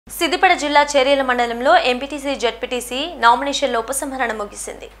సిద్దిపేట జిల్లా చేర్యాల మండలంలో MPTC ZPTC నామినేషన్ల ఉపసంహరణ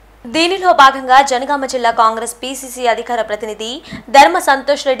ముగిసింది. దీనిలో భాగంగా జనగామ జిల్లా కాంగ్రెస్ పీసీసీ అధికార ప్రతినిధి ధర్మ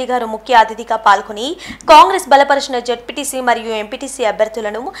సంతోష్ రెడ్డి గారు ముఖ్య అతిథిగా పాల్గొని కాంగ్రెస్ బలపరిచిన జెడ్పీటీసీ మరియు ఎంపీటీసీ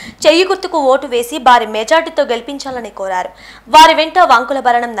అభ్యర్థులను చెయ్యి గుర్తుకు ఓటు వేసి భారీ మెజార్టీతో గెలిపించాలని కోరారు. వారి వెంట వంకుల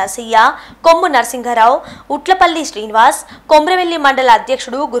భరణం నర్సయ్య, కొమ్ము నరసింహారావు, ఉట్లపల్లి శ్రీనివాస్, కొమ్రవెల్లి మండల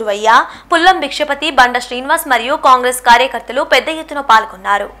అధ్యక్షుడు గురువయ్య, పుల్లం భిక్షపతి, బండ శ్రీనివాస్ మరియు కాంగ్రెస్ కార్యకర్తలు పెద్ద ఎత్తున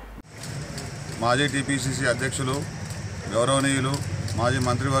పాల్గొన్నారు. మాజీ టీపీసీసీ అధ్యక్షులు గౌరవనీయులు మాజీ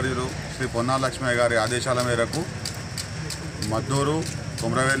మంత్రివర్యులు శ్రీ పొన్నాల లక్ష్మయ్య గారి ఆదేశాల మేరకు మద్దూరు,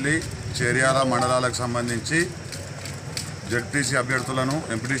 కొమ్రవెల్లి, చేర్యాల మండలాలకు సంబంధించి జెడ్పీటీసీ అభ్యర్థులను,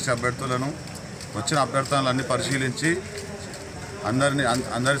 ఎంపీటీసీ అభ్యర్థులను వచ్చిన అభ్యర్థనలన్నీ పరిశీలించి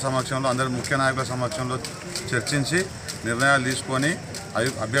అందరి సమక్షంలో, అందరి ముఖ్య నాయకుల సమక్షంలో చర్చించి నిర్ణయాలు తీసుకొని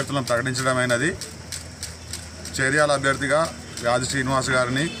అభ్యర్థులను ప్రకటించడమైనది. చేర్యాల అభ్యర్థిగా యాది శ్రీనివాస్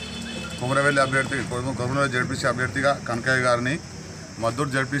గారిని, కొమరవెల్లి జెడ్పీసీ అభ్యర్థిగా కనకయ్య గారిని, మద్దూరు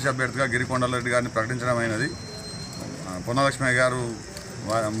జెడ్పీసీ అభ్యర్థిగా గిరికొండలరెడ్డి గారిని ప్రకటించడమైనది. పొన్నలక్ష్మయ్య గారు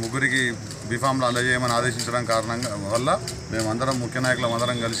ముగ్గురికి బీఫామ్లు అందజేయమని ఆదేశించడం కారణంగా వల్ల మేమందరం ముఖ్య నాయకులం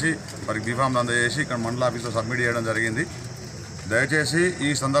అందరం కలిసి వారికి బీఫామ్లు అందజేసి ఇక్కడ మండల ఆఫీస్లో సబ్మిట్ చేయడం జరిగింది. దయచేసి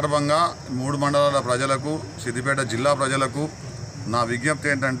ఈ సందర్భంగా 3 మండలాల ప్రజలకు, సిద్దిపేట జిల్లా ప్రజలకు నా విజ్ఞప్తి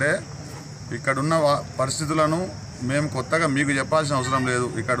ఏంటంటే, ఇక్కడున్న పరిస్థితులను మేము కొత్తగా మీకు చెప్పాల్సిన అవసరం లేదు.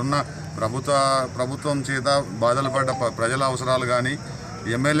 ఇక్కడున్న ప్రభుత్వం చేత బాధలు పడ్డ ప్రజల అవసరాలు కానీ,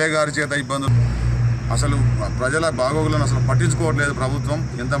 ఎమ్మెల్యే గారి చేత ఇబ్బందులు, అసలు ప్రజల బాగోగులను అసలు పట్టించుకోవట్లేదు ప్రభుత్వం.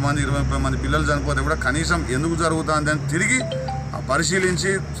 ఎంతమంది 20-30 మంది పిల్లలు చనిపోతే కూడా కనీసం ఎందుకు జరుగుతుందని తిరిగి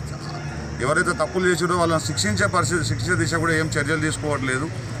పరిశీలించి ఎవరైతే తప్పులు చేసారో వాళ్ళని శిక్ష దిశ కూడా ఏం చర్యలు తీసుకోవట్లేదు.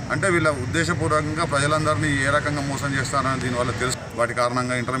 అంటే వీళ్ళ ఉద్దేశపూర్వకంగా ప్రజలందరినీ ఏ రకంగా మోసం చేస్తారని దీనివల్ల తెలుసు. వాటి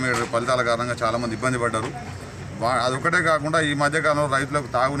కారణంగా ఇంటర్మీడియట్ ఫలితాల కారణంగా చాలామంది ఇబ్బంది పడ్డారు. అదొకటే కాకుండా ఈ మధ్యకాలంలో రైతులకు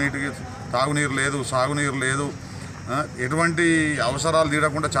తాగునీరు లేదు, సాగునీరు లేదు, ఎటువంటి అవసరాలు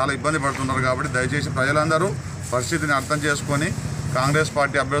తీరకుండా చాలా ఇబ్బంది పడుతున్నారు. కాబట్టి దయచేసి ప్రజలందరూ పరిస్థితిని అర్థం చేసుకొని కాంగ్రెస్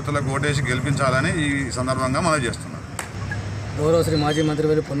పార్టీ అభ్యర్థులకు ఓటేసి గెలిపించాలని ఈ సందర్భంగా మనం చేస్తున్నాం. గౌరవ శ్రీ మాజీ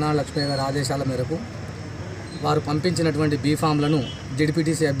మంత్రివర్యులు పొన్నాల లక్ష్మయ్య గారి ఆదేశాల మేరకు వారు పంపించినటువంటి బీఫామ్లను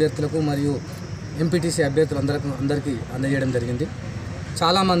జెడ్పీటీసీ అభ్యర్థులకు మరియు ఎంపీటీసీ అందరికీ అందజేయడం జరిగింది.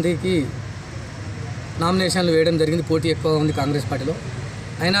 చాలామందికి నామినేషన్లు వేయడం జరిగింది. పోటీ ఎక్కువగా ఉంది కాంగ్రెస్ పార్టీలో.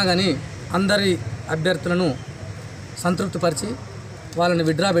 అయినా కానీ అందరి అభ్యర్థులను సంతృప్తిపరిచి వాళ్ళని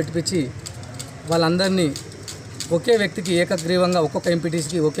విడ్రా పెట్టించి వాళ్ళందరినీ ఒకే వ్యక్తికి ఏకగ్రీవంగా, ఒక్కొక్క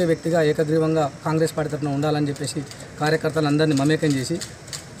ఎంపీటీసీకి ఒకే వ్యక్తిగా ఏకగ్రీవంగా కాంగ్రెస్ పార్టీ తరఫున ఉండాలని చెప్పేసి కార్యకర్తలందరినీ మమేకం చేసి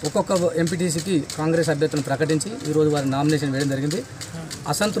ఒక్కొక్క ఎంపీటీసీకి కాంగ్రెస్ అభ్యర్థులను ప్రకటించి ఈరోజు వారి నామినేషన్ వేయడం జరిగింది.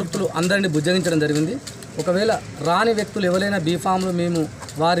 అసంతృప్తులు అందరినీ బుజ్జగించడం జరిగింది. ఒకవేళ రాని వ్యక్తులు ఎవరైనా బీఫామ్లు మేము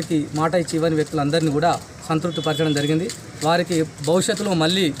వారికి మాట ఇచ్చి ఇవ్వని వ్యక్తులందరినీ కూడా సంతృప్తిపరచడం జరిగింది. వారికి భవిష్యత్తులో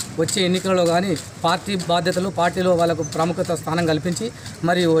మళ్ళీ వచ్చే ఎన్నికలలో కానీ పార్టీ బాధ్యతలు, పార్టీలో వాళ్ళకు ప్రాముఖ్యత స్థానం కల్పించి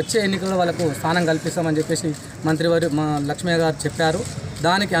మరియు వచ్చే ఎన్నికల్లో వాళ్ళకు స్థానం కల్పిస్తామని చెప్పేసి మంత్రివర్యులు మా లక్ష్మయ్య గారు చెప్పారు.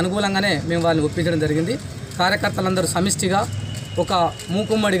 దానికి అనుకూలంగానే మేము వాళ్ళని ఒప్పించడం జరిగింది. కార్యకర్తలందరూ సమిష్టిగా ఒక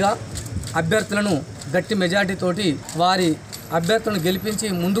మూకుమ్మడిగా అభ్యర్థులను గట్టి మెజార్టీతోటి వారి అభ్యర్థులను గెలిపించి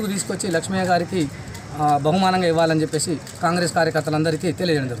ముందుకు తీసుకొచ్చి లక్ష్మయ్య గారికి బహుమానంగా ఇవ్వాలని చెప్పేసి కాంగ్రెస్ కార్యకర్తలందరికీ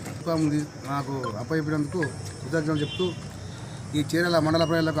తెలియజేయడం జరుగుతుంది. నాకు అప్పగినందుకు కృతజ్ఞతలు చెప్తూ ఈ చేర్యాల మండల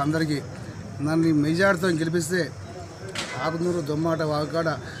ప్రజలకు అందరికీ నన్ను మెజార్టీతో గెలిపిస్తే ఆకునూరు, దొమ్మాట, వాకాడ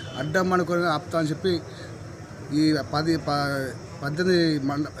అడ్డమ్మనుకొని ఆపుతా అని చెప్పి ఈ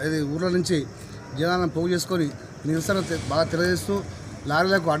 18 ఊర్ల నుంచి జనాలను పోగు చేసుకొని నిరసన బాగా తెలియజేస్తూ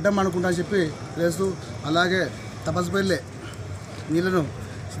లారీలకు అడ్డం అనుకుంటా అని చెప్పి తెలియజేస్తూ, అలాగే తపస్సుపల్లె నీళ్లను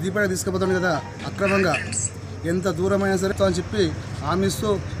సిద్దిపేట తీసుకుపోతాను కదా అక్రమంగా ఎంత దూరమైనా సరే అని చెప్పి హామీస్తూ,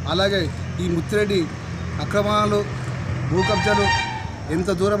 అలాగే ఈ ముత్తిరెడ్డి అక్రమాలు, భూ కబ్జాలు ఎంత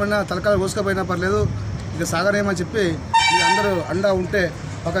దూరమైనా తలకాలు కోసుకపోయినా పర్లేదు ఇక సాగనేమని చెప్పి అందరూ అండా ఉంటే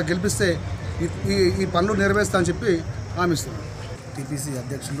ఒక గెలిపిస్తే ఈ పనులు నెరవేరుస్తా అని చెప్పి హామీస్తున్నాను. టీపీసీ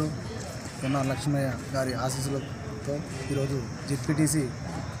అధ్యక్షులు పొన్నాల లక్ష్మయ్య గారి ఆశీస్సులతో ఈరోజు జెడ్పీటీసీ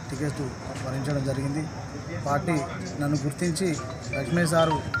టికెట్ భరించడం జరిగింది. పార్టీ నన్ను గుర్తించి లక్ష్మయ్య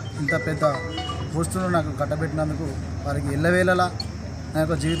సారు ఇంత పెద్ద పోస్టును నాకు కట్టబెట్టినందుకు వారికి ఎల్లవేళలా నా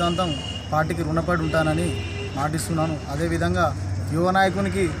యొక్క జీవితాంతం పార్టీకి రుణపడి ఉంటానని మాటిస్తున్నాను. అదేవిధంగా యువ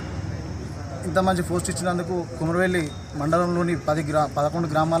నాయకునికి ఇంత మంచి పోస్ట్ ఇచ్చినందుకు కొమరవెల్లి మండలంలోని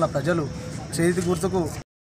 11 గ్రామాల ప్రజలు చేతి గుర్తుకు